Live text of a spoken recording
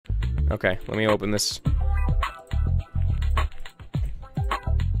Okay, let me open this.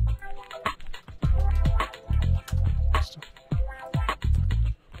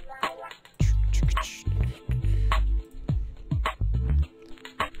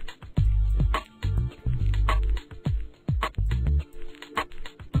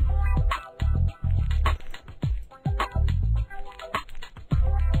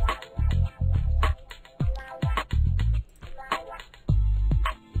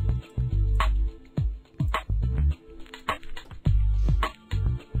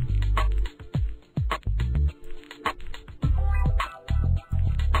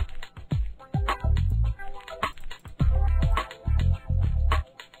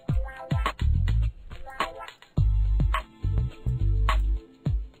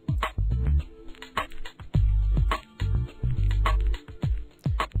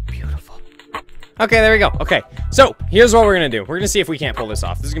 Okay, there we go. Okay, so here's what we're gonna do. We're gonna see if we can't pull this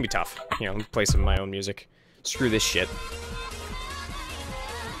off. This is gonna be tough. You know, play some of my own music. Screw this shit.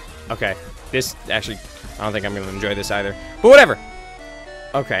 Okay, this actually, I don't think I'm gonna enjoy this either. But whatever.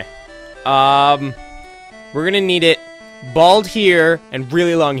 Okay. We're gonna need it bald here and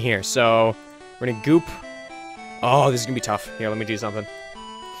really long here. So we're gonna goop. Oh, this is gonna be tough. Here, let me do something.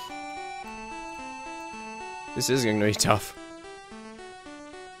 This is gonna be tough.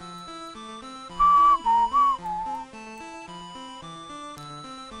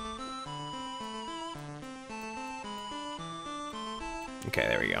 Okay,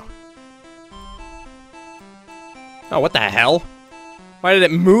 there we go. Oh, what the hell? Why did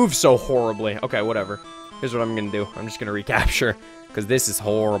it move so horribly? Okay, whatever. Here's what I'm gonna do. I'm just gonna recapture, because this is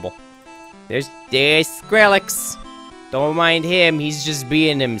horrible. There's Skrillex. Don't mind him, he's just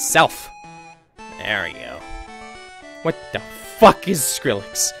being himself. There we go. What the fuck is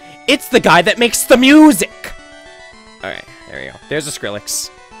Skrillex? It's the guy that makes the music! Alright, there we go. There's a Skrillex.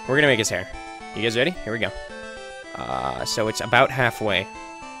 We're gonna make his hair. You guys ready? Here we go. So it's about halfway.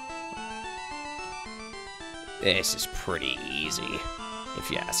 This is pretty easy, if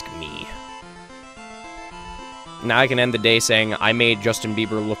you ask me. Now I can end the day saying, I made Justin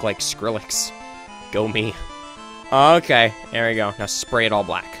Bieber look like Skrillex. Go me. Okay, there we go. Now spray it all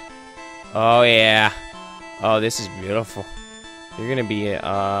black. Oh, yeah. Oh, this is beautiful. You're gonna be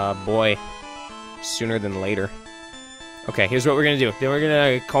a boy sooner than later. Okay, here's what we're gonna do. Then we're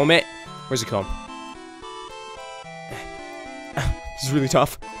gonna comb it. Where's the comb? This is really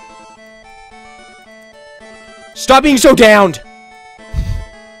tough. Stop being so downed!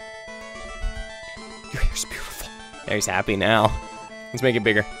 Your hair's beautiful. Yeah, he's happy now. Let's make it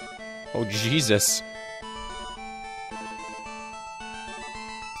bigger. Oh, Jesus.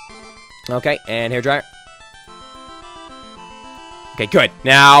 Okay, and hairdryer. Okay, good.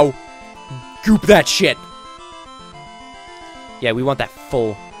 Now, goop that shit. Yeah, we want that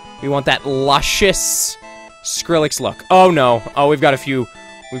full. We want that luscious Skrillex look. Oh no. Oh, we've got a few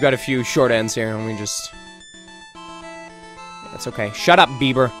short ends here. Let me just. That's okay. Shut up,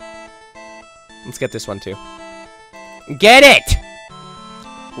 Bieber. Let's get this one too. Get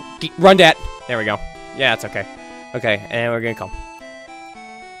it! Run that. There we go. Yeah, it's okay. Okay, and we're gonna come.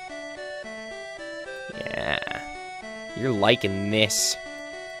 Yeah. You're liking this.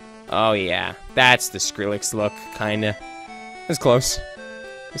 Oh yeah. That's the Skrillex look, kinda. It's close.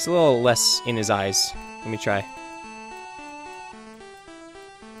 It's a little less in his eyes. Let me try.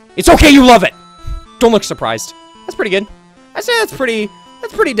 It's okay, you love it! Don't look surprised. That's pretty good. I say that's pretty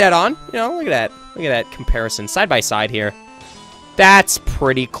dead on. You know, look at that. Look at that comparison. Side by side here. That's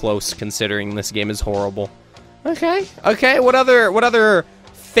pretty close considering this game is horrible. Okay. Okay, what other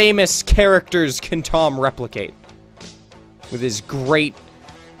famous characters can Tom replicate? With his great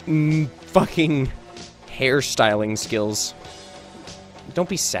fucking hairstyling skills. Don't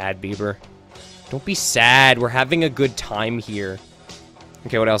be sad, Bieber. Don't be sad. We're having a good time here.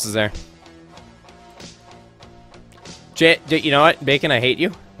 Okay, what else is there? You know what? Bacon, I hate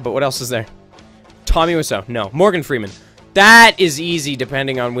you. But what else is there? Tommy Wiseau. No. Morgan Freeman. That is easy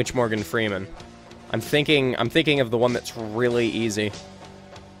depending on which Morgan Freeman. I'm thinking of the one that's really easy.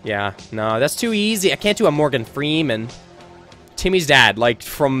 Yeah. No, that's too easy. I can't do a Morgan Freeman. Timmy's dad, like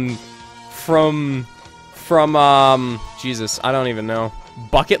from Jesus, I don't even know.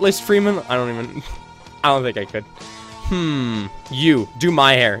 Bucket List Freeman? I don't think I could. You, do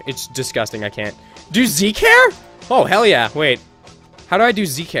my hair. It's disgusting, I can't. Do Zeke hair? Oh, hell yeah. Wait. How do I do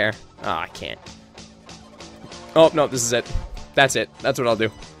Zeke hair? Oh, I can't. Oh, no, this is it. That's it. That's what I'll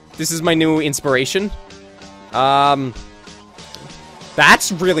do. This is my new inspiration. That's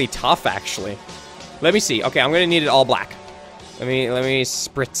really tough, actually. Let me see. Okay, I'm gonna need it all black. Let me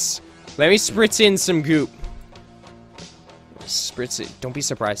spritz. Let me spritz in some goop. Spritz it. Don't be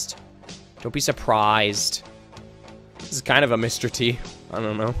surprised. Don't be surprised. This is kind of a Mr. T. I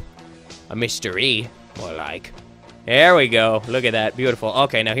don't know. A mystery, more like. There we go. Look at that. Beautiful.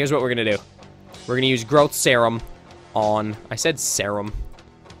 Okay, now here's what we're gonna do. We're gonna use growth serum on... I said serum.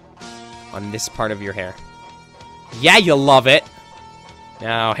 On this part of your hair. Yeah, you'll love it.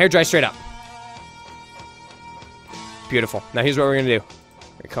 Now, hair dry straight up. Beautiful. Now here's what we're gonna do.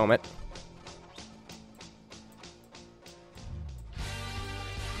 We're gonna comb it.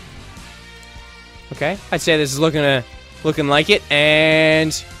 Okay, I'd say this is looking like it,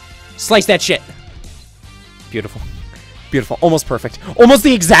 and slice that shit. Beautiful. Beautiful. Almost perfect. Almost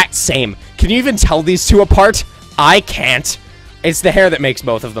the exact same. Can you even tell these two apart? I can't. It's the hair that makes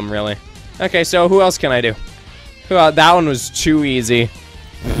both of them, really. Okay, so who else can I do? That one was too easy.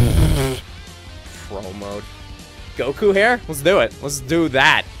 Pro mode. Goku hair? Let's do it. Let's do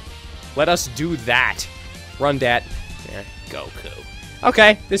that. Let us do that. Run, dat. Yeah, Goku.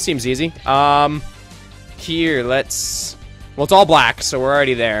 Okay, this seems easy. Here, let's... Well, it's all black, so we're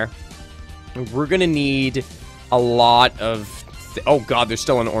already there. We're gonna need a lot of... Oh, God, there's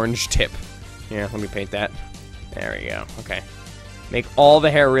still an orange tip. Yeah, let me paint that. There we go. Okay. Make all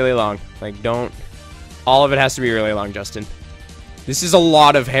the hair really long. Like, don't... All of it has to be really long, Justin. This is a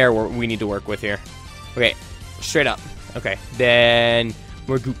lot of hair we need to work with here. Okay, straight up. Okay, then...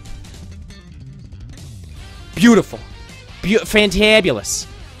 We're goop. Beautiful. Fantabulous.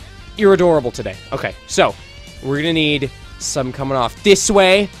 You're adorable today. Okay, so we're gonna need some coming off this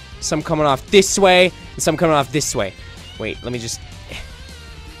way, some coming off this way, and some coming off this way. Wait, let me just...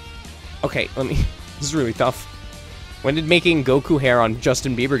 Okay, let me... This is really tough. When did making Goku hair on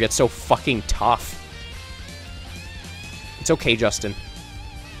Justin Bieber get so fucking tough? It's okay, Justin.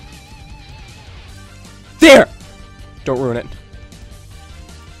 There! Don't ruin it.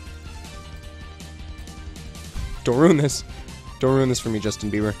 Don't ruin this. Don't ruin this for me, Justin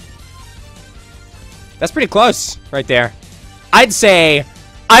Bieber. That's pretty close, right there. I'd say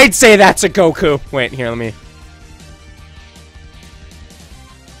that's a Goku. Wait, here, let me...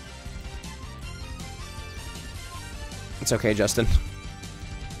 It's okay, Justin.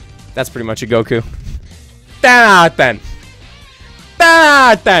 That's pretty much a Goku. Then.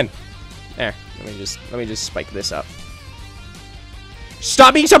 There. Let me just spike this up.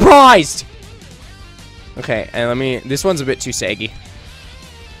 Stop being surprised! Okay, and this one's a bit too saggy.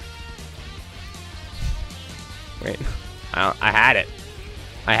 Wait. I had it.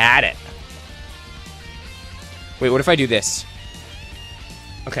 I had it. Wait, what if I do this?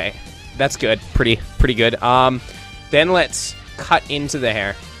 Okay. That's good. Pretty good. Then let's cut into the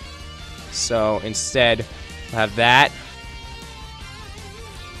hair. So instead, we'll have that.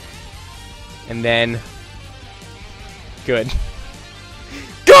 And then... Good.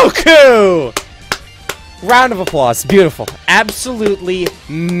 Goku! Round of applause. Beautiful. Absolutely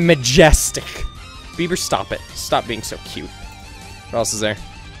majestic. Bieber, stop it. Stop being so cute. What else is there?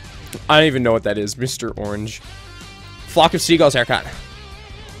 I don't even know what that is. Mr. Orange. Flock of Seagulls haircut.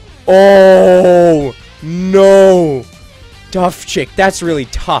 Oh, no. Tough chick. That's really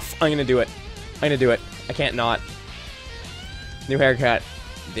tough. I'm gonna do it. I'm gonna do it. I can't not. New haircut.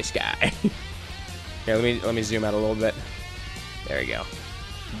 This guy. Here, let me zoom out a little bit. There we go.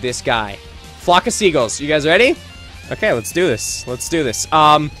 This guy. Flock of Seagulls. You guys ready? Okay, let's do this. Let's do this.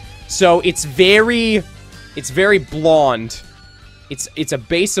 So it's very blonde. It's a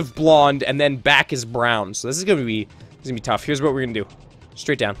base of blonde and then back is brown. So this is gonna be tough. Here's what we're gonna do.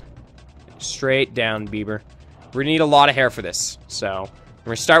 Straight down. Straight down, Bieber. We're gonna need a lot of hair for this. So we're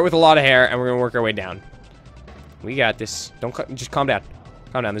gonna start with a lot of hair and we're gonna work our way down. We got this. Just calm down.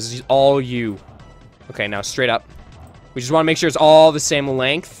 Calm down. This is all you. Okay, now straight up. We just want to make sure it's all the same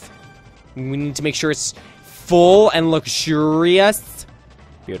length. We need to make sure it's full and luxurious.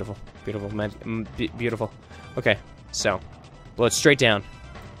 Beautiful. Beautiful, man. Beautiful. Okay, so blow it straight down.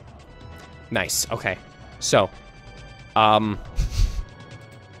 Nice. Okay, so we're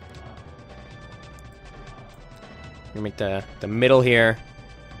gonna make the middle here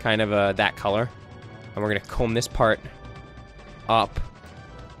kind of that color, and we're gonna comb this part up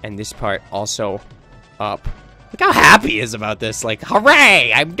and this part also up. Look how happy he is about this. Like,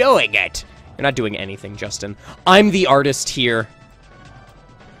 hooray, I'm doing it. You're not doing anything, Justin. I'm the artist here.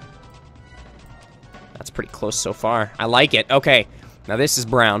 That's pretty close so far. I like it. Okay, now this is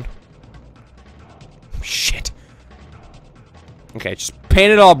brown. Shit. Okay, just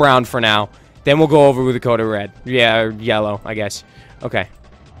paint it all brown for now. Then we'll go over with a coat of red. Yeah, or yellow, I guess. Okay.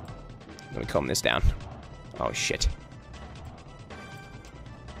 Let me comb this down. Oh, shit.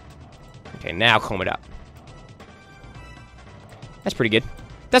 Okay, now comb it up. That's pretty good.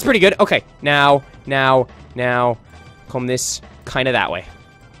 That's pretty good. Okay, now, comb this kind of that way.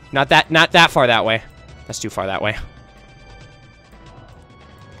 Not that far that way. That's too far that way.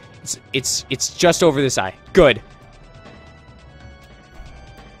 It's just over this eye. Good.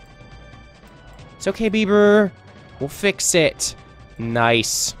 It's okay, Bieber. We'll fix it.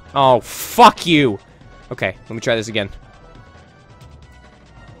 Nice. Oh, fuck you. Okay, let me try this again.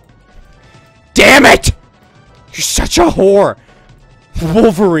 Damn it! You're such a whore.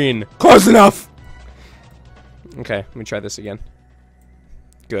 Wolverine. Close enough. Okay, let me try this again.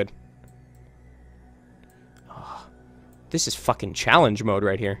 Good. Oh, this is fucking challenge mode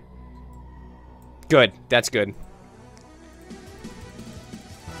right here. Good. That's good.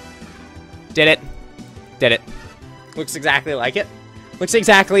 Did it. Did it. Looks exactly like it. Looks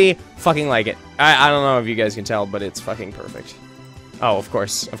exactly fucking like it. I don't know if you guys can tell, but it's fucking perfect. Oh, of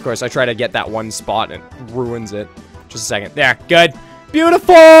course. Of course. I try to get that one spot and it ruins it. Just a second. There. Good.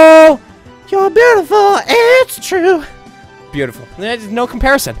 Beautiful! You're beautiful. It's true. Beautiful. There's no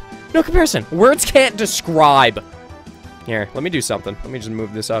comparison. No comparison. Words can't describe. Here, let me do something. Let me just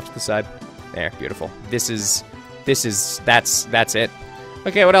move this off to the side. There. Beautiful. That's it.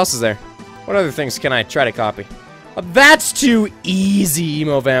 Okay, what else is there? What other things can I try to copy? Oh, that's too easy,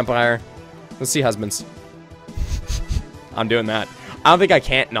 emo vampire. Let's see husbands. I'm doing that. I don't think I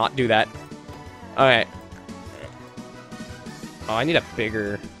can't not do that. Alright. Oh, I need a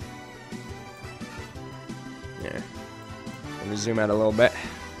bigger... Yeah. Let me zoom out a little bit.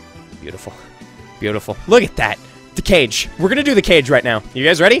 Beautiful. Beautiful. Look at that! The cage. We're gonna do the cage right now. You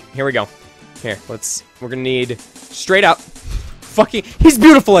guys ready? Here we go. Here, we're gonna need straight up. Fucking... He's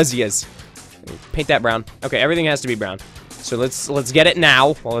beautiful as he is. Paint that brown. Okay, everything has to be brown. So let's get it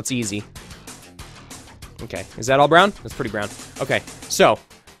now while it's easy. Okay, is that all brown? That's pretty brown. Okay, so,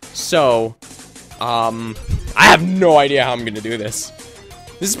 I have no idea how I'm gonna do this.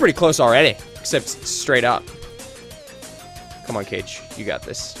 This is pretty close already, except straight up. Come on, Cage, you got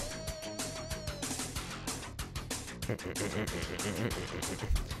this.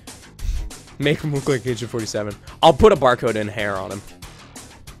 Make him look like Agent 47. I'll put a barcode and hair on him.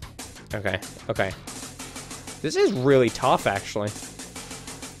 Okay, okay. This is really tough, actually.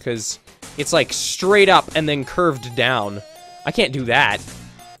 Because it's like straight up and then curved down. I can't do that.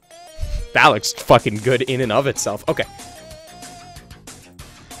 That looks fucking good in and of itself. Okay.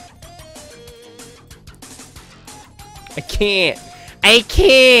 I can't. I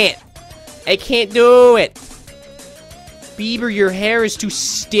can't do it. Bieber, your hair is too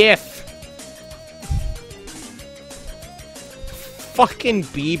stiff. Fucking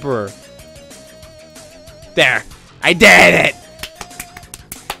Bieber. There. I did it!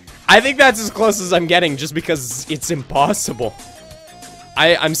 I think that's as close as I'm getting just because it's impossible.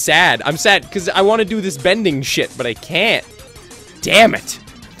 I'm sad. I'm sad because I want to do this bending shit, but I can't. Damn it.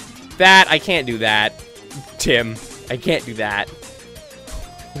 I can't do that. Tim. I can't do that.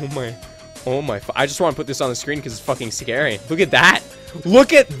 Oh my. I just want to put this on the screen because it's fucking scary. Look at that.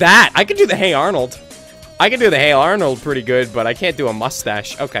 Look at that. I can do the Hey Arnold. I can do the Hey Arnold pretty good, but I can't do a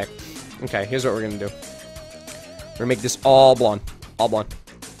mustache. Okay. Okay, here's what we're going to do. We're going to make this all blonde. All blonde.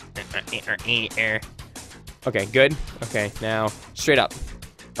 Okay, good. Okay, now straight up.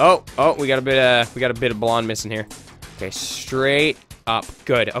 Oh, we got a bit of blonde missing here. Okay, straight up.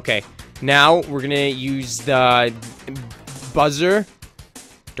 Good. Okay. Now we're going to use the buzzer.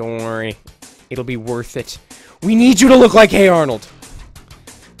 Don't worry. It'll be worth it. We need you to look like Hey Arnold.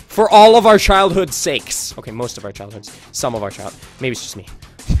 For all of our childhood's sakes. Okay, most of our childhoods. Some of our child. Maybe it's just me.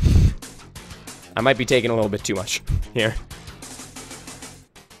 I might be taking a little bit too much here.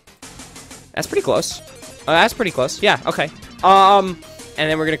 That's pretty close. That's pretty close. Yeah, okay. And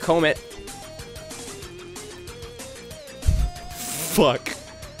then we're gonna comb it. Fuck.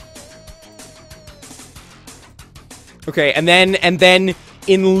 Okay, and then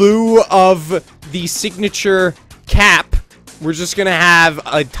in lieu of the signature cap, we're just gonna have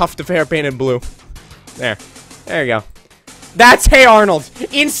a tuft of hair painted blue. There you go. That's Hey Arnold.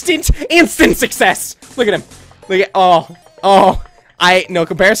 Instant success. Look at him. Look at, no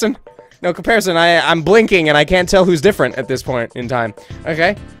comparison. No comparison. I'm blinking and I can't tell who's different at this point in time.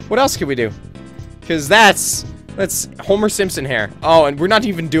 Okay. What else can we do? Because that's Homer Simpson hair. Oh, and we're not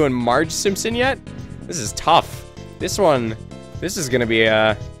even doing Marge Simpson yet. This is tough. This is gonna be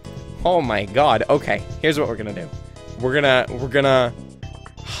a, oh my god. Okay. Here's what we're gonna do. We're gonna,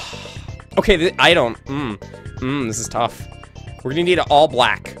 okay, this is tough. We're gonna need it all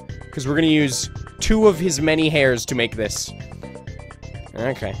black, because we're gonna use 2 of his many hairs to make this.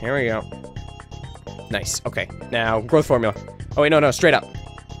 Okay, here we go. Nice, okay, now, growth formula. Oh, wait, no, straight up.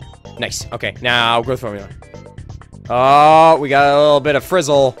 Nice, okay, now, growth formula. Oh, we got a little bit of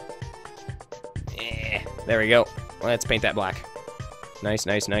frizzle. There we go. Let's paint that black. Nice,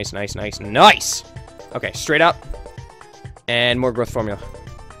 nice, nice, nice, nice, nice! Okay, straight up. And more growth formula.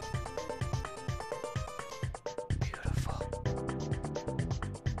 Beautiful.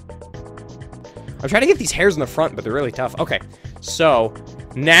 I'm trying to get these hairs in the front, but they're really tough. Okay, so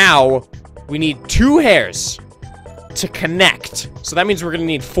now we need 2 hairs to connect. So that means we're gonna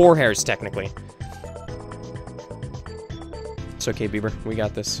need 4 hairs, technically. It's okay, Bieber. We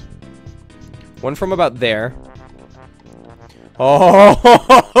got this. One from about there.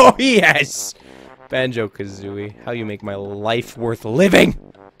 Oh, yes! Banjo-Kazooie. How you make my life worth living!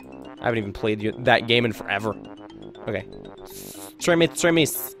 I haven't even played that game in forever. Okay.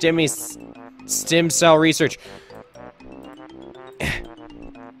 Stem cell research.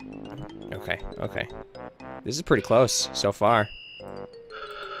 Okay, okay. This is pretty close so far.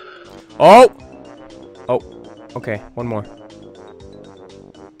 Oh! Oh, okay, one more.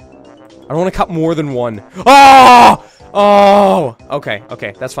 I don't want to cut more than one. Oh! Oh! Okay,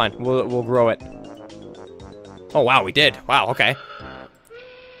 okay, that's fine. We'll grow it. Oh, wow, we did. Wow, okay.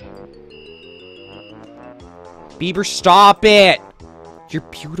 Bieber, stop it! You're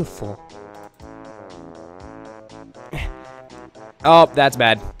beautiful. Oh, that's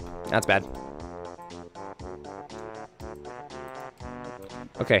bad. That's bad.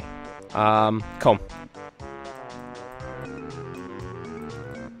 Okay. Comb.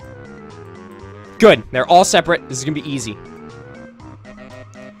 Good. They're all separate. This is gonna be easy.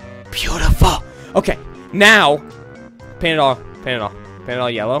 Beautiful. Okay. Now, paint it all. Paint it all. Paint it all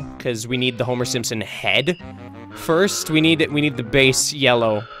yellow, because we need the Homer Simpson head. First, we need the base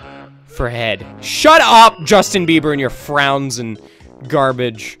yellow for head. Shut up, Justin Bieber, and your frowns and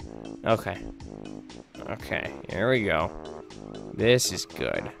garbage. Okay. Okay. Here we go. This is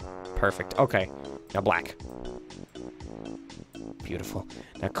good. Perfect. Okay. Now black. Beautiful.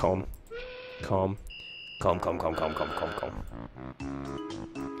 Now comb. Comb. Comb, comb, comb, comb, comb, comb, comb.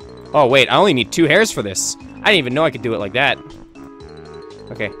 Oh, wait. I only need 2 hairs for this. I didn't even know I could do it like that.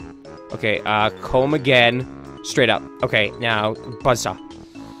 Okay. Okay, comb again. Straight up. Okay, now, buzzsaw.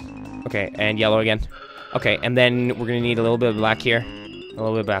 Okay, and yellow again. Okay, and then we're gonna need a little bit of black here. A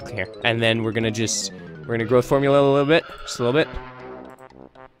little bit of black here. And then we're gonna growth formula a little bit. Just a little bit.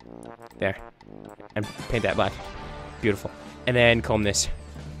 There. And paint that black. Beautiful. And then comb this.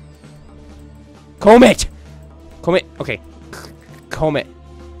 Comb it! Comb it. Okay. Comb it.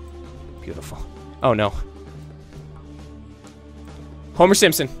 Beautiful. Oh, no. Homer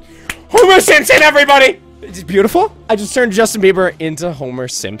Simpson. Homer Simpson, everybody! It's beautiful. I just turned Justin Bieber into Homer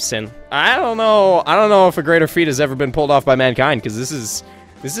Simpson. I don't know. I don't know if a greater feat has ever been pulled off by mankind, because this is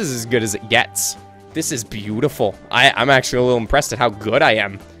as good as it gets. This is beautiful. I'm actually a little impressed at how good I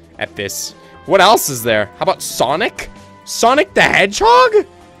am at this. What else is there? How about Sonic? Sonic the Hedgehog?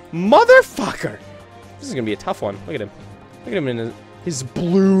 Motherfucker. This is gonna be a tough one. Look at him. Look at him in his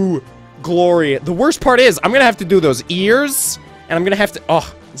blue glory. The worst part is, I'm gonna have to do those ears, and I'm gonna have to,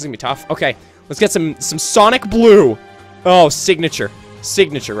 oh, this is gonna be tough. Okay, let's get some Sonic blue. Oh, signature.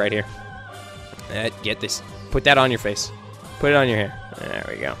 Signature right here. Get this. Put that on your face. Put it on your hair. There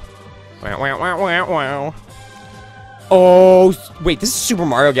we go. Wow, wow, wow, wow, wow. Oh, wait, this is Super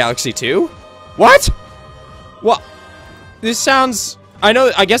Mario Galaxy 2? What? What? This sounds...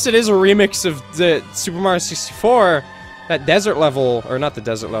 I guess it is a remix of the Super Mario 64. That desert level, or not the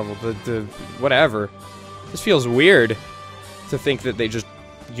desert level, the whatever. This feels weird to think that they just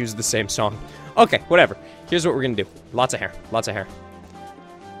used the same song. Okay, whatever. Here's what we're gonna do. Lots of hair. Lots of hair.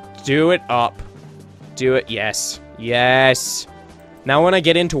 Do it up. Do it. Yes. Yes. Now when I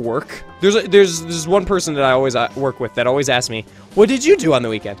get into work, there's one person that I always work with that always asks me, what did you do on the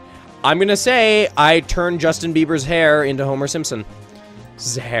weekend? I'm gonna say I turned Justin Bieber's hair into Homer Simpson's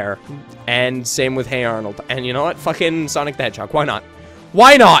hair. And same with Hey Arnold. And you know what? Fucking Sonic the Hedgehog. Why not?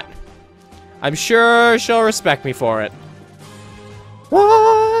 Why not? I'm sure she'll respect me for it.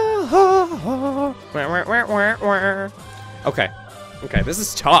 Okay. Okay, this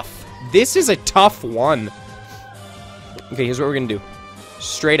is tough. This is a tough one. Okay, here's what we're gonna do.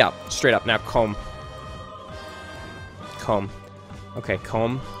 Straight up. Straight up. Now comb. Comb. Okay,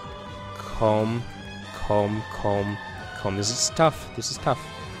 comb. Comb. Comb. Comb. Comb. This is tough. This is tough.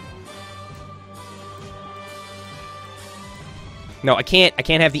 No, I can't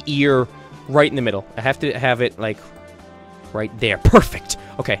have the ear right in the middle. I have to have it like right there. Perfect.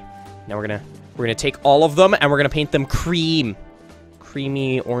 Okay. Now we're gonna take all of them and we're gonna paint them creamy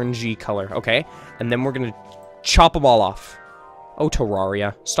orangey color. Okay. And then we're gonna chop them all off. Oh,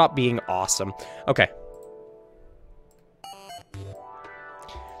 Terraria, stop being awesome. Okay.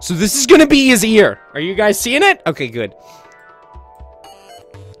 So this is gonna be his ear. Are you guys seeing it? Okay, good.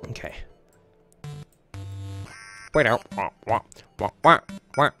 Okay. Wait out. Wah, wah,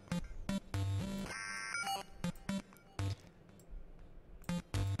 wah.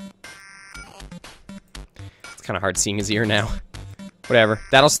 It's kind of hard seeing his ear now. Whatever.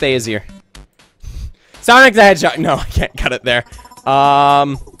 That'll stay his ear. Sonic the Hedgehog. No, I can't cut it there.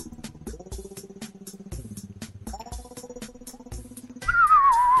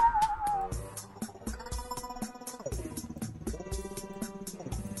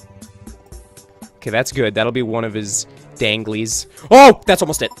 Okay, that's good. That'll be one of his danglies. Oh, that's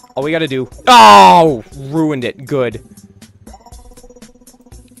almost it. All we gotta do. Oh, ruined it. Good.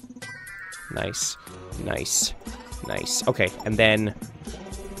 Nice. Nice. Nice. Okay, and then...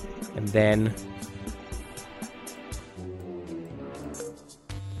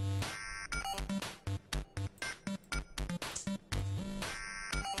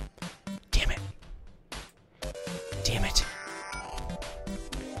 Damn it. Damn it.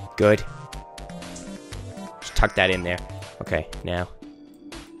 Good. Just tuck that in there. Okay, now.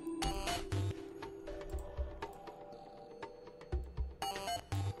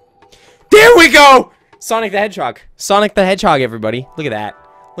 There we go! Sonic the Hedgehog. Sonic the Hedgehog, everybody. Look at that.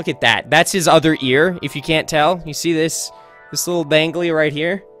 Look at that. That's his other ear, if you can't tell. You see this? This little dangly right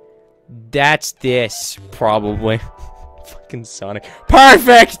here? That's this, probably. Fucking Sonic.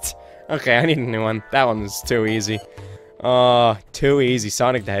 Perfect! Okay, I need a new one. That one was too easy. Too easy.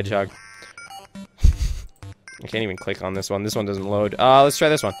 Sonic the Hedgehog. I can't even click on this one. This one doesn't load. Let's try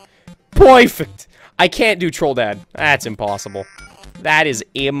this one. Perfect! I can't do Troll Dad. That's impossible. That is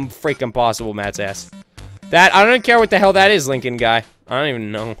freaking possible, Matt's ass. That, I don't care what the hell that is, Lincoln guy. I don't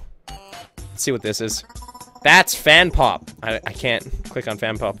even know. Let's see what this is. That's Fan Pop. I can't click on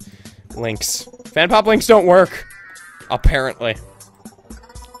Fan Pop links. Fan Pop links don't work. Apparently.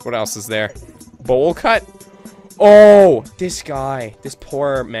 What else is there? Bowl cut? Oh, this guy. This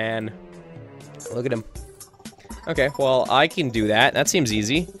poor man. Look at him. Okay, well, I can do that. That seems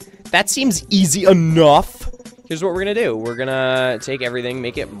easy. That seems easy enough. Here's what we're gonna do. We're gonna take everything,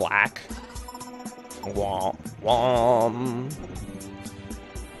 make it black. Womp, womp.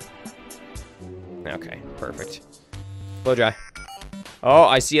 Okay, perfect. Blow dry. Oh,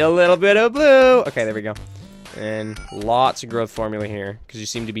 I see a little bit of blue. Okay, there we go. And lots of growth formula here, because you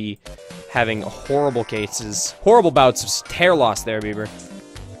seem to be having horrible cases, horrible bouts of hair loss there, Bieber.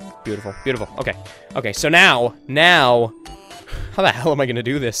 Beautiful, beautiful. Okay, okay. So now, how the hell am I gonna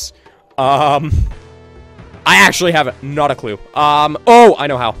do this? I actually have not a clue. Oh, I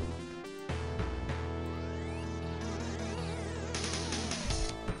know how.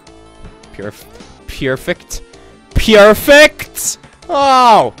 Perfect. Perfect!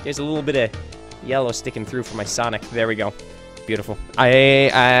 Oh! There's a little bit of yellow sticking through for my Sonic. There we go. Beautiful.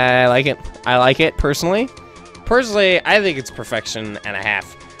 I like it. I like it, personally. Personally, I think it's perfection and a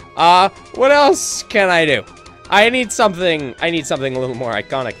half. What else can I do? I need something a little more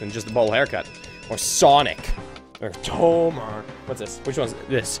iconic than just a bowl haircut. Or Sonic. Or Tomer. What's this? Which one's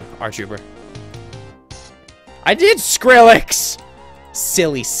this? R-Trooper. I did Skrillex!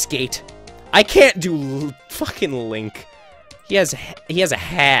 Silly skate. I can't do fucking Link. He has a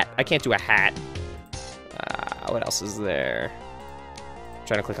hat. I can't do a hat. What else is there? I'm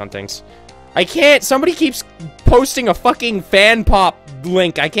trying to click on things. I can't. Somebody keeps posting a fucking Fan Pop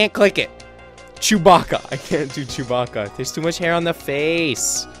link. I can't click it. Chewbacca. I can't do Chewbacca. There's too much hair on the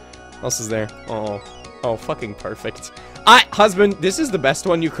face. What else is there? Oh. Oh, fucking perfect. Husband, this is the best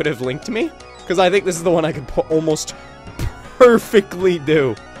one you could have linked to me. Because I think this is the one I could almost perfectly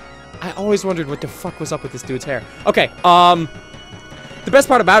do. I always wondered what the fuck was up with this dude's hair. Okay, the best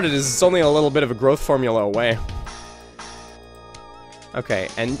part about it is it's only a little bit of a growth formula away. Okay,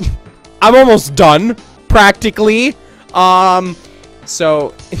 and I'm almost done, practically.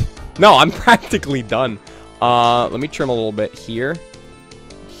 So, no, I'm practically done. Let me trim a little bit here.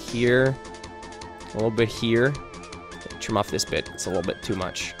 Here. A little bit here. Trim off this bit. It's a little bit too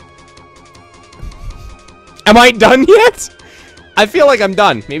much. Am I done yet? I feel like I'm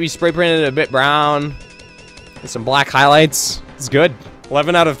done. Maybe spray painted it a bit brown. With some black highlights. It's good.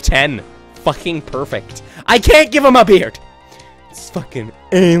 11 out of 10. Fucking perfect. I can't give him a beard. It's fucking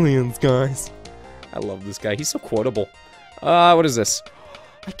aliens, guys. I love this guy. He's so quotable. What is this?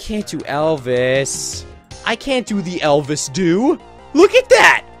 I can't do Elvis. I can't do the Elvis do. Look at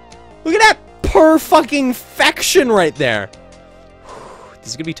that. Look at that per-fucking-fection right there. This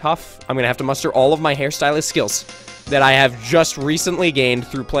is gonna be tough. I'm gonna have to muster all of my hairstylist skills that I have just recently gained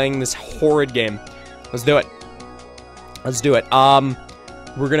through playing this horrid game. Let's do it. Let's do it.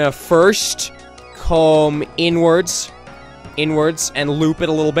 We're gonna first comb inwards, and loop it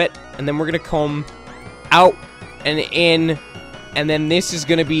a little bit, and then we're gonna comb out and in, and then this is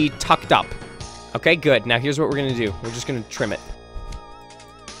gonna be tucked up. Okay, good. Now here's what we're gonna do. We're just gonna trim it.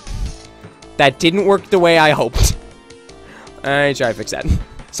 That didn't work the way I hoped. I try to fix that.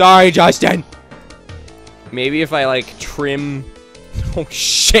 Sorry, Justin. Maybe if I, like, trim... Oh,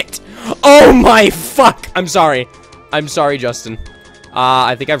 shit. Oh, my fuck. I'm sorry. I'm sorry, Justin.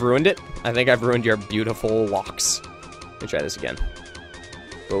 I think I've ruined it. I think I've ruined your beautiful locks. Let me try this again.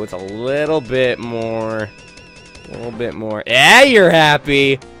 But with a little bit more. A little bit more. Yeah, you're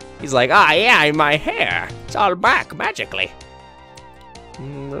happy. He's like, ah, yeah, my hair. It's all back magically.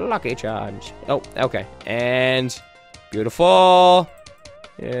 Lucky charge. Oh, okay. And beautiful.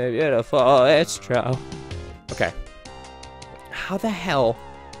 Yeah, beautiful. It's true. Okay. How the hell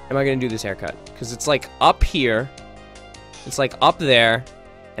am I gonna do this haircut? Because it's like up here. It's like up there.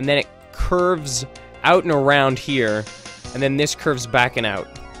 And then it curves out and around here. And then this curves back and out.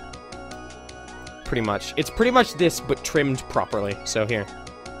 Pretty much. It's pretty much this, but trimmed properly. So here.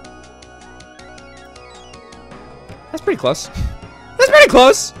 That's pretty close. That's pretty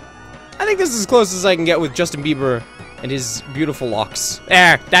close. I think this is as close as I can get with Justin Bieber and his beautiful locks.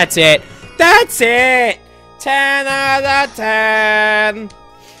 There. That's it. That's it. 10 out of 10.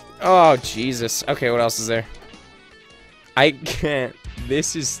 Oh, Jesus. Okay, what else is there? I can't.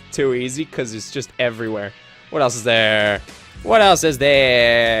 This is too easy because it's just everywhere. What else is there? What else is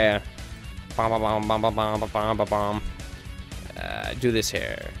there? Do this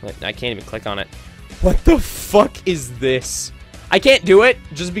here. I can't even click on it. What the fuck is this? I can't do it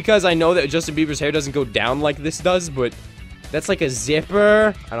just because I know that Justin Bieber's hair doesn't go down like this does, but that's like a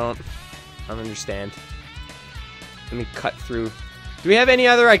zipper. I don't understand. Let me cut through. Do we have any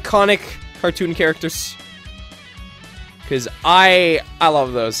other iconic cartoon characters? Because I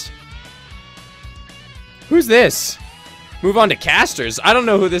love those. Who's this? Move on to casters. I don't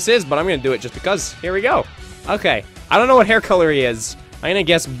know who this is, but I'm gonna do it just because. Here we go. Okay. I don't know what hair color he is. I'm gonna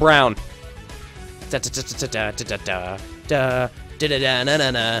guess brown. Can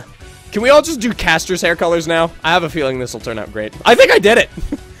we all just do casters hair colors now? I have a feeling this will turn out great. I think I did it.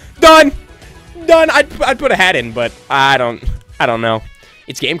 Done. Done. I'd put a hat in, but I don't know.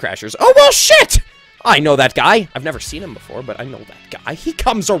 It's Game Crashers. Oh well, shit. I know that guy. I've never seen him before, but I know that guy. He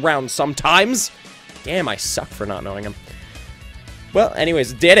comes around sometimes. Damn, I suck for not knowing him. Well,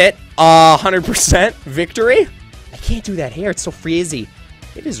 anyways, did it. 100% victory. I can't do that hair. It's so frizzy.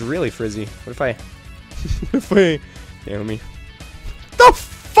 It is really frizzy. What if I... Damn me. The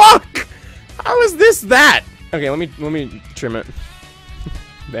fuck? How is this that? Okay, let me trim it.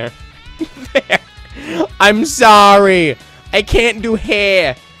 There. There. I'm sorry. I can't do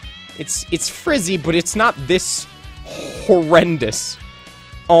hair. It's frizzy, but it's not this horrendous.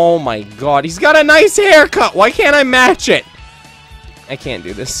 Oh my god, he's got a nice haircut. Why can't I match it? I can't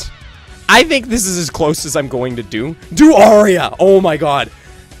do this. I think this is as close as I'm going to do. Do Arya. Oh my god.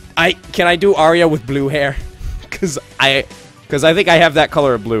 Can I do Arya with blue hair? Cause I think I have that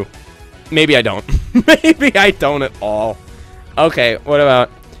color of blue. Maybe I don't. Maybe I don't at all. Okay,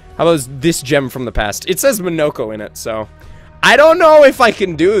 how about this gem from the past? It says Minoko in it, so I don't know if I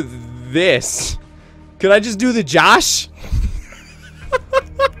can do this. Could I just do the Josh?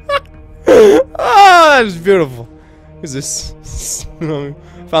 Oh, that's beautiful. Who's this?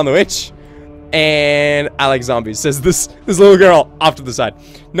 Found the witch. And I like zombies, says this little girl off to the side.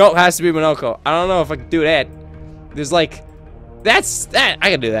 No, it has to be Minoko. I don't know if I can do that. There's like, that's that.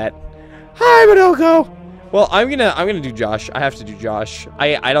 I can do that. Hi, Minoko. Well, I'm gonna do Josh. I have to do Josh.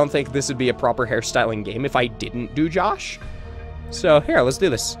 I don't think this would be a proper hairstyling game if I didn't do Josh. So here, let's do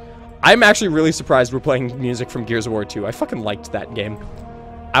this. I'm actually really surprised we're playing music from Gears of War 2. I fucking liked that game.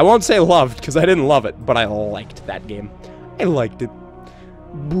 I won't say loved, because I didn't love it, but I liked that game. I liked it.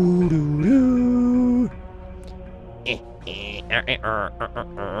 Boo-doo-doo.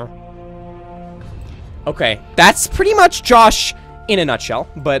 Okay, that's pretty much Josh in a nutshell,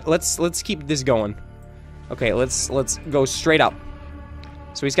 but let's keep this going. Okay, let's go straight up.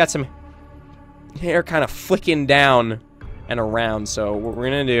 So he's got some hair kind of flicking down and around, so what we're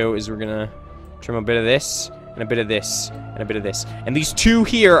gonna do is we're gonna trim a bit of this, and a bit of this, and a bit of this. And these two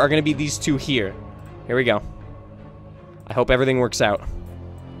here are gonna be these two here. Here we go. I hope everything works out.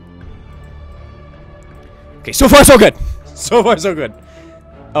 Okay, so far so good. So far so good.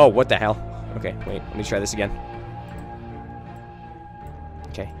 Oh, what the hell? Okay, wait, let me try this again.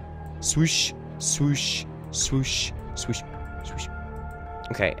 Okay. Swoosh, swoosh, swoosh, swoosh, swoosh.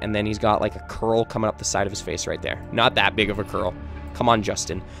 Okay, and then he's got like a curl coming up the side of his face right there. Not that big of a curl. Come on,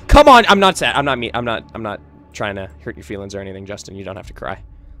 Justin. Come on! I'm not sad. I'm not trying to hurt your feelings or anything, Justin. You don't have to cry.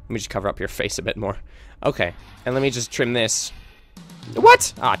 Let me just cover up your face a bit more. Okay, and let me just trim this.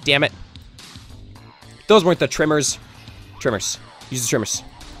 What? Ah, damn it. Those weren't the trimmers. Trimmers. Use the trimmers.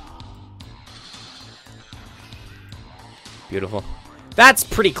 Beautiful. That's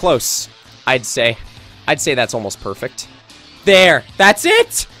pretty close. I'd say that's almost perfect. There, that's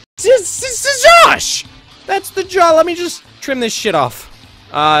it! This is Josh! That's the Josh. Let me just trim this shit off.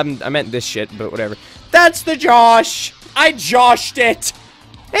 I meant this shit, but whatever. That's the Josh! I Joshed it!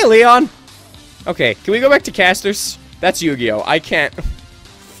 Hey, Leon! Okay, can we go back to casters? That's Yu-Gi-Oh! I can't...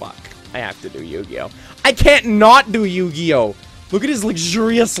 Fuck. I have to do Yu-Gi-Oh! I can't not do Yu-Gi-Oh! Look at his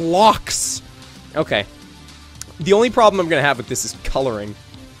luxurious locks! Okay. The only problem I'm gonna have with this is coloring.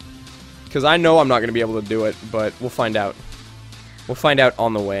 Because I know I'm not gonna be able to do it, but we'll find out. We'll find out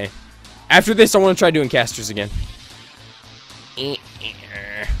on the way. After this, I want to try doing casters again.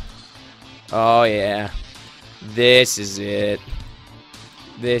 Oh, yeah. This is it.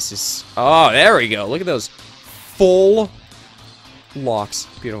 This is... Oh, there we go. Look at those full locks.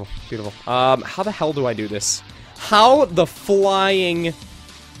 Beautiful, beautiful. How the hell do I do this? How the flying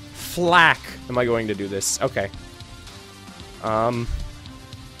flack am I going to do this? Okay.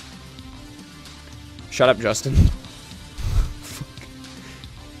 Shut up, Justin.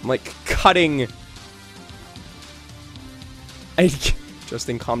 I'm like cutting.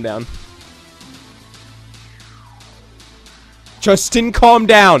 Justin, calm down. Justin, calm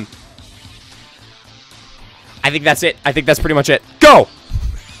down. I think that's it. I think that's pretty much it. Go!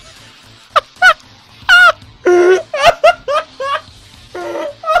 Oh,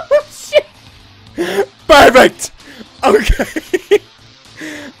 shit. Perfect! Okay.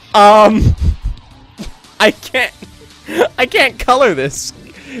 I can't color this.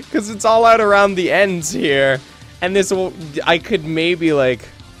 Because it's all out around the ends here. And this will... I could maybe, like...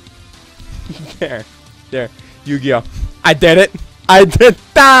 There. Yu-Gi-Oh! I did it! I did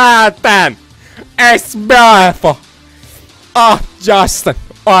that, then! It's beautiful! Oh, Justin!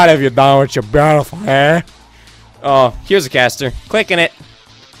 What have you done with your beautiful hair? Oh, here's a caster. Clicking it.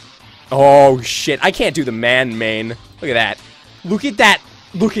 Oh, shit. I can't do the man main. Look at that. Look at that.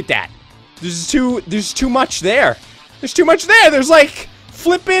 Look at that. There's too much there. There's too much there. There's, like...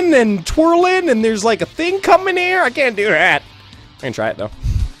 flipping and twirling, and there's like a thing coming here. I can't do that. I can try it though.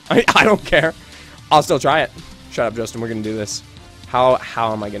 I don't care. I'll still try it. Shut up, Justin. We're gonna do this. How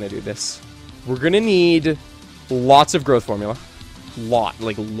am I gonna do this? We're gonna need lots of growth formula.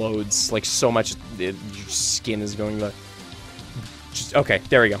 Like loads. Like so much. Your skin is going to. Just, okay,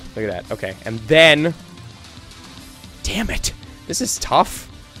 there we go. Look at that. Okay, and then. Damn it. This is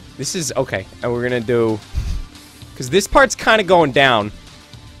tough. This is okay, and we're gonna do. Because this part's kind of going down.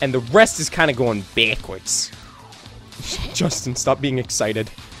 And the rest is kind of going backwards. Justin, stop being excited.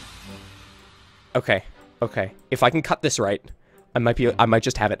 Okay. Okay. If I can cut this right, I might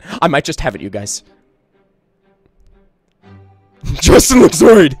just have it. I might just have it, you guys. Justin looks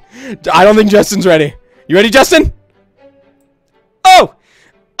worried. I don't think Justin's ready. You ready, Justin? Oh!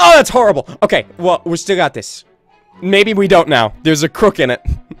 Oh, that's horrible. Okay, well, we still got this. Maybe we don't now. There's a crook in it.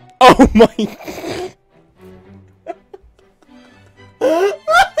 Oh my...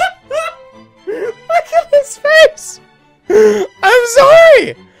 Look at his face! I'm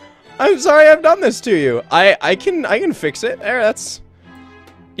sorry! I'm sorry I've done this to you. I can fix it. There, that's...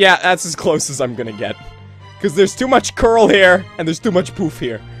 Yeah, that's as close as I'm gonna get. Because there's too much curl here, and there's too much poof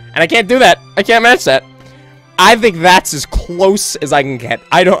here. And I can't do that. I can't match that. I think that's as close as I can get.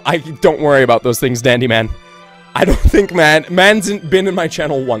 I don't worry about those things, Dandy Man. I don't think Man's been in my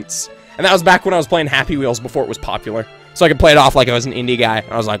channel once. And that was back when I was playing Happy Wheels before it was popular. So I could play it off like I was an indie guy.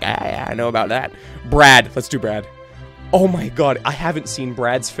 And I was like, ah, yeah, I know about that. Brad. Let's do Brad. Oh my god, I haven't seen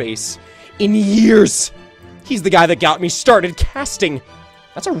Brad's face in years. He's the guy that got me started casting.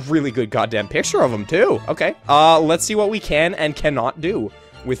 That's a really good goddamn picture of him, too. Okay. Let's see what we can and cannot do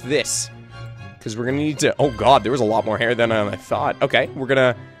with this. Because we're gonna need to... Oh god, there was a lot more hair than I thought. Okay, we're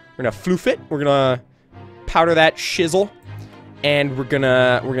gonna floof it. We're gonna powder that shizzle. And we're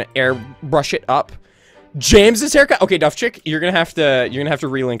gonna airbrush it up. James's haircut. Okay, Duff Chick, you're gonna have to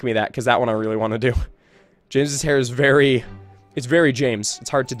relink me that because that one I really want to do. James's hair is it's very James. It's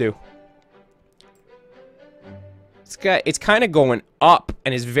hard to do. It's kind of going up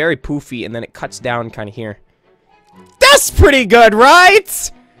and is very poofy, and then it cuts down kind of here. That's pretty good,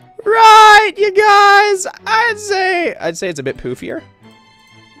 right? Right, you guys. I'd say it's a bit poofier.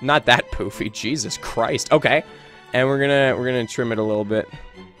 Not that poofy. Jesus Christ. Okay, and we're gonna trim it a little bit.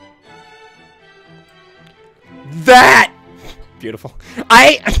 That! Beautiful.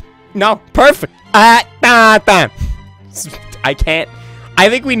 No, perfect. I can't. I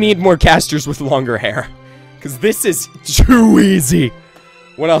think we need more casters with longer hair. Because this is too easy.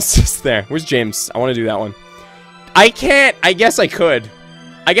 What else is there? Where's James? I want to do that one. I can't. I guess I could.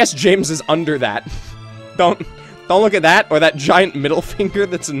 I guess James is under that. Don't look at that. Or that giant middle finger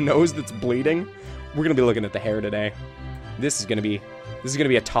that's a nose that's bleeding. We're going to be looking at the hair today. This is going to be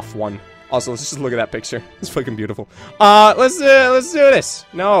a tough one. Also, let's just look at that picture. It's fucking beautiful. Let's do this.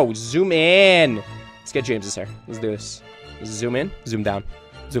 No, zoom in. Let's get James's hair. Let's do this. Zoom in, zoom down.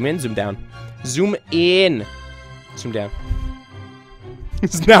 Zoom in, zoom down. Zoom in. Zoom down.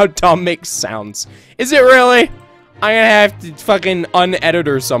 Now Tom makes sounds. Is it really? I'm gonna have to fucking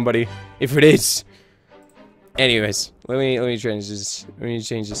uneditor somebody if it is. Anyways, let me change this. Let me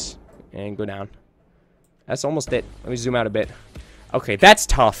change this and go down. That's almost it. Let me zoom out a bit. Okay, that's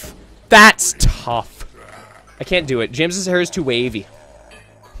tough. That's tough. I can't do it. James's hair is too wavy.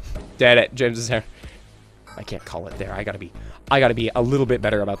 Dead it. James's hair. I can't call it there. I gotta be a little bit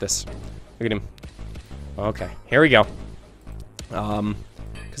better about this. Look at him. Okay, here we go.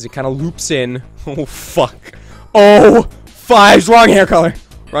 Because it kind of loops in. Oh, fuck. Oh, fives. Wrong hair color.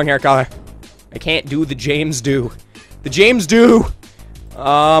 Wrong hair color. I can't do the James do. The James do.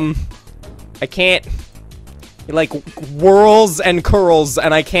 I can't. It like whirls and curls,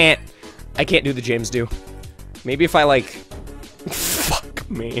 and I can't do the James do. Maybe if I like. Fuck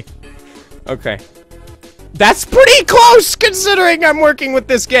me. Okay. That's pretty close considering I'm working with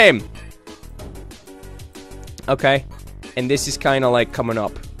this game. Okay. And this is kind of like coming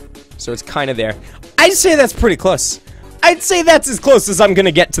up. So it's kind of there. I'd say that's pretty close. I'd say that's as close as I'm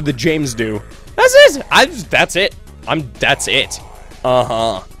gonna get to the James do. That's it. That's it. That's it.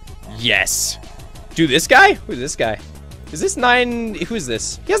 Uh-huh. Yes. Dude, this guy? Who's this guy? Is this 9? Who is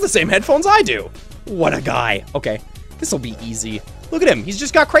this? He has the same headphones I do. What a guy. Okay. This'll be easy. Look at him. He's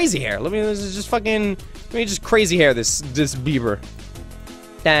just got crazy hair. Let me just crazy hair this Bieber.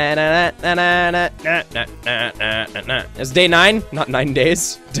 It's day 9, not 9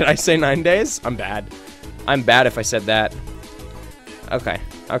 days. Did I say 9 days? I'm bad. I'm bad if I said that. Okay,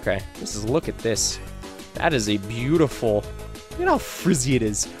 okay. Look at this. That is a beautiful. Look at how frizzy it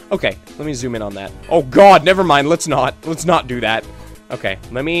is. Okay, let me zoom in on that. Oh God, never mind. Let's not do that. Okay,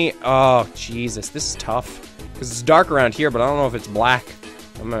 let me. Oh Jesus, this is tough because it's dark around here, but I don't know if it's black.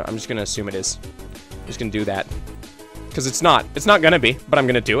 I'm just gonna assume it is. I'm just gonna do that. Because it's not gonna be, but I'm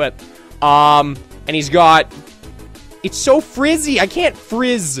gonna do it. And he's got, it's so frizzy. I can't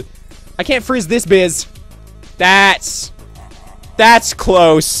frizz this biz. That's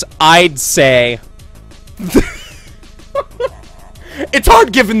close, I'd say. It's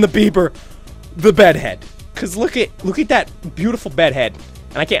hard giving the Bieber the bed head. Cause look at that beautiful bed head.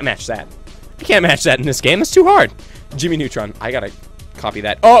 And I can't match that. I can't match that in this game, that's too hard. Jimmy Neutron, I gotta copy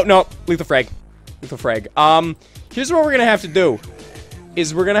that. Oh no, lethal frag. Lethal frag. Here's what we're gonna have to do.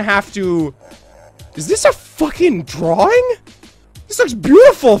 Is we're gonna have to. Is this a fucking drawing? This looks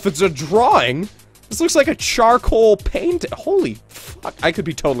beautiful if it's a drawing. This looks like a charcoal paint. Holy fuck. I could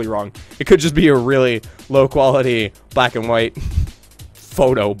be totally wrong. It could just be a really low quality black and white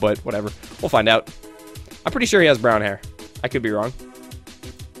photo, but whatever. We'll find out. I'm pretty sure he has brown hair. I could be wrong.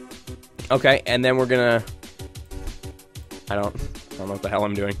 Okay, and then we're gonna. I don't know what the hell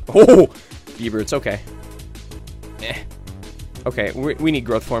I'm doing. Oh! Bieber, it's okay. Okay, we need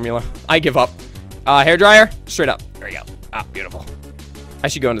growth formula. I give up. Hair dryer, straight up. There we go. Ah, beautiful. I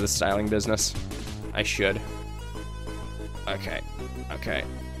should go into the styling business. I should. Okay. Okay.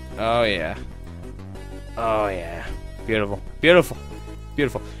 Oh yeah. Oh yeah. Beautiful. Beautiful.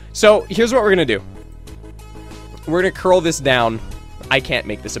 Beautiful. So here's what we're gonna do. We're gonna curl this down. I can't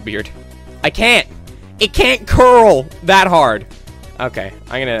make this a beard. I can't. It can't curl that hard. Okay.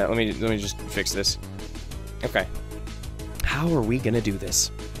 Let me just fix this. Okay. How are we gonna do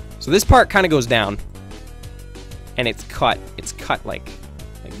this? So this part kind of goes down, and it's cut. It's cut like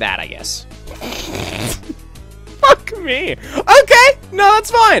that, I guess. Fuck me. Okay, no,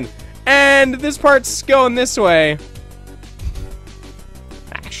 that's fine. And this part's going this way.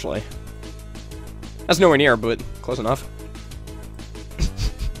 Actually, that's nowhere near, but close enough.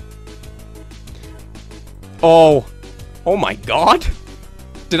 Oh my God!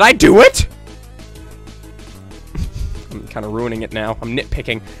 Did I do it? I'm kind of ruining it now. I'm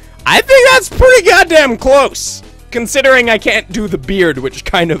nitpicking. I think that's pretty goddamn close, considering I can't do the beard, which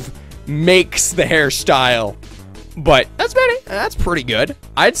kind of makes the hairstyle. But that's pretty good.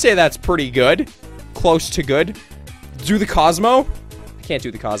 I'd say that's pretty good. Close to good. Do the Cosmo? I can't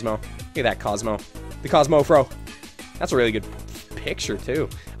do the Cosmo. Look at that Cosmo. The Cosmo Fro. That's a really good picture too.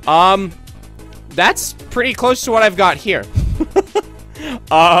 That's pretty close to what I've got here.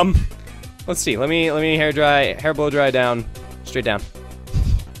 Let's see. Let me hair blow dry down, straight down.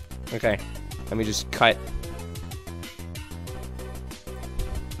 Okay. Let me just cut.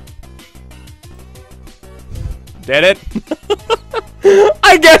 Did it?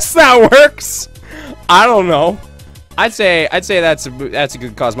 I guess that works. I don't know. I'd say that's a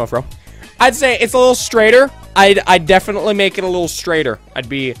good Cosmo Fro. I'd say it's a little straighter. I'd definitely make it a little straighter. I'd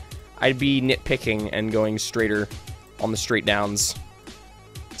be I'd be nitpicking and going straighter on the straight downs.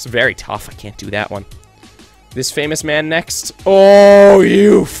 It's very tough. I can't do that one. This famous man next. Oh,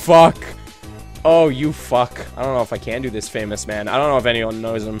 you fuck. Oh, you fuck. I don't know if I can do this famous man. I don't know if anyone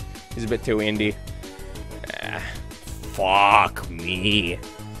knows him. He's a bit too indie. Fuck me.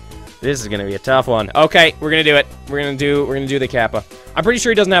 This is gonna be a tough one. Okay, we're gonna do it. We're gonna do the Kappa. I'm pretty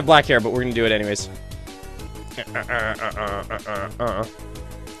sure he doesn't have black hair, but we're gonna do it anyways.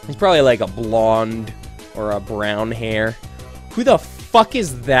 He's probably like a blonde or a brown hair. Who the fuck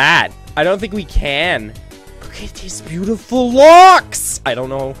is that? I don't think we can. Look at these beautiful locks. I don't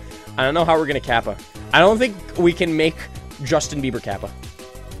know how we're gonna Kappa. I don't think we can make Justin Bieber Kappa.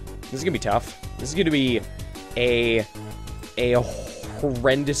 This is gonna be tough. This is gonna be a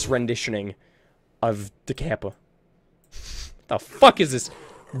horrendous renditioning of the Kappa. What the fuck is this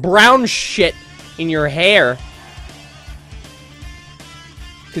brown shit in your hair?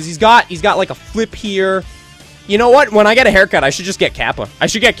 Because he's got like a flip here. You know what? When I get a haircut, I should just get Kappa. I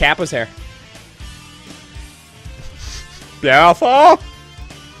should get Kappa's hair. Beautiful.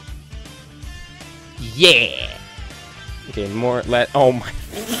 Yeah. Okay, more. Oh my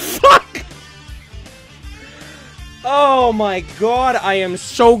fuck. Oh my god, I am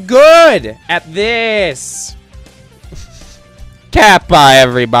so good at this. Kappa,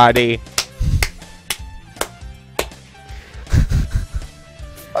 everybody.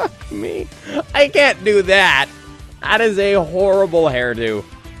 Fuck me. I can't do that. That is a horrible hairdo.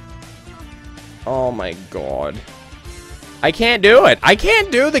 Oh my god. I can't do it. I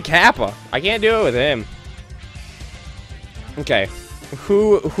can't do the Kappa. I can't do it with him. Okay.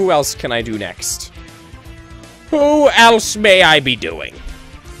 Who else can I do next? Who else may I be doing?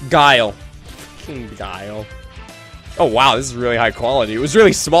 Guile. Fucking Guile. Oh wow, this is really high quality. It was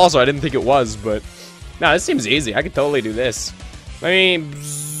really small, so I didn't think it was, but... Nah, this seems easy. I could totally do this. Let me...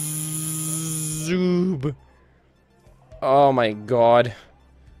 Zoob. Oh my god.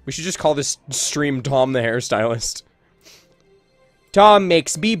 We should just call this stream Tom the Hairstylist. Tom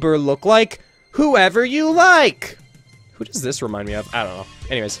makes Bieber look like whoever you like. Who does this remind me of? I don't know.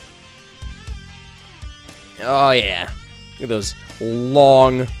 Anyways. Oh yeah. Look at those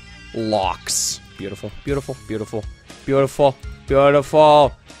long locks. Beautiful, beautiful, beautiful, beautiful,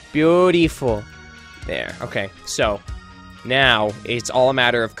 beautiful, beautiful. There. Okay, so now it's all a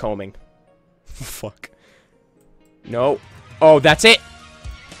matter of combing. Fuck. No. Oh, that's it.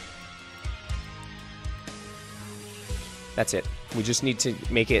 That's it. We just need to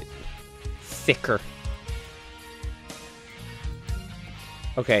make it thicker.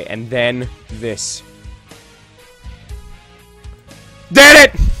 Okay, and then this. Did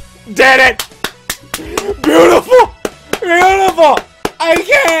it! Did it! Beautiful! Beautiful! I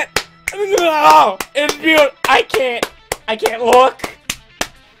can't! No! It's beautiful! I can't look!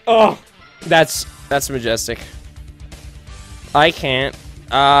 Oh, that's majestic. I can't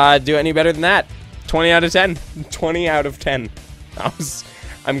do any better than that. 20 out of 10. 20 out of 10.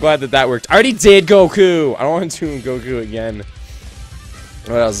 I'm glad that worked. I already did Goku! I don't want to do Goku again.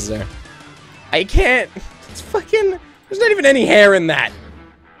 What else is there? I can't. It's fucking... There's not even any hair in that.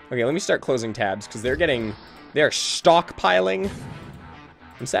 Okay, let me start closing tabs, because they're stockpiling.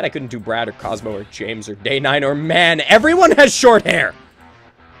 I'm sad I couldn't do Brad or Cosmo or James or Day9 or Man. Everyone has short hair!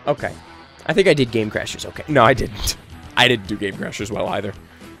 Okay. I think I did Game Crashers. Okay. No, I didn't. I didn't do Game Crashers well either.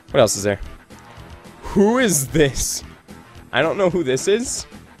 What else is there? Who is this? I don't know who this is.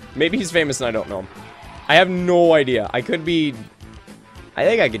 Maybe he's famous and I don't know him. I have no idea. I could be... I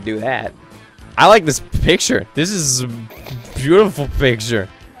think I could do that. I like this picture. This is a beautiful picture.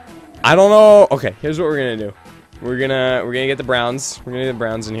 I don't know. Okay, here's what we're gonna do. We're gonna get the Browns. We're gonna get the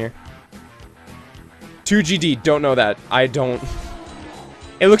Browns in here. 2GD. Don't know that. I don't.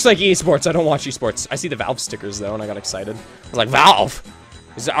 It looks like esports. I don't watch esports. I see the Valve stickers though, and I got excited. I was like, Valve.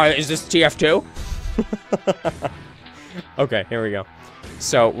 Is this TF2? Okay, here we go.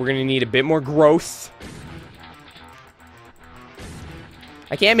 So we're gonna need a bit more growth.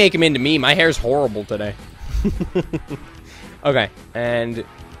 I can't make him into me. My hair's horrible today. Okay, and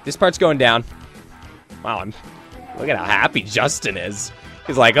this part's going down. Wow, look at how happy Justin is.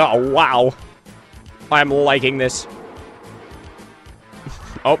 He's like, oh, wow. I'm liking this.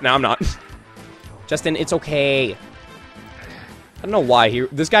 Oh, now I'm not. Justin, it's okay. I don't know why.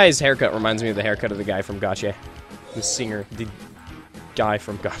 This guy's haircut reminds me of the haircut of the guy from Gotcha. The singer. The guy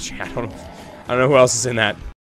from Gotcha. I don't know who else is in that.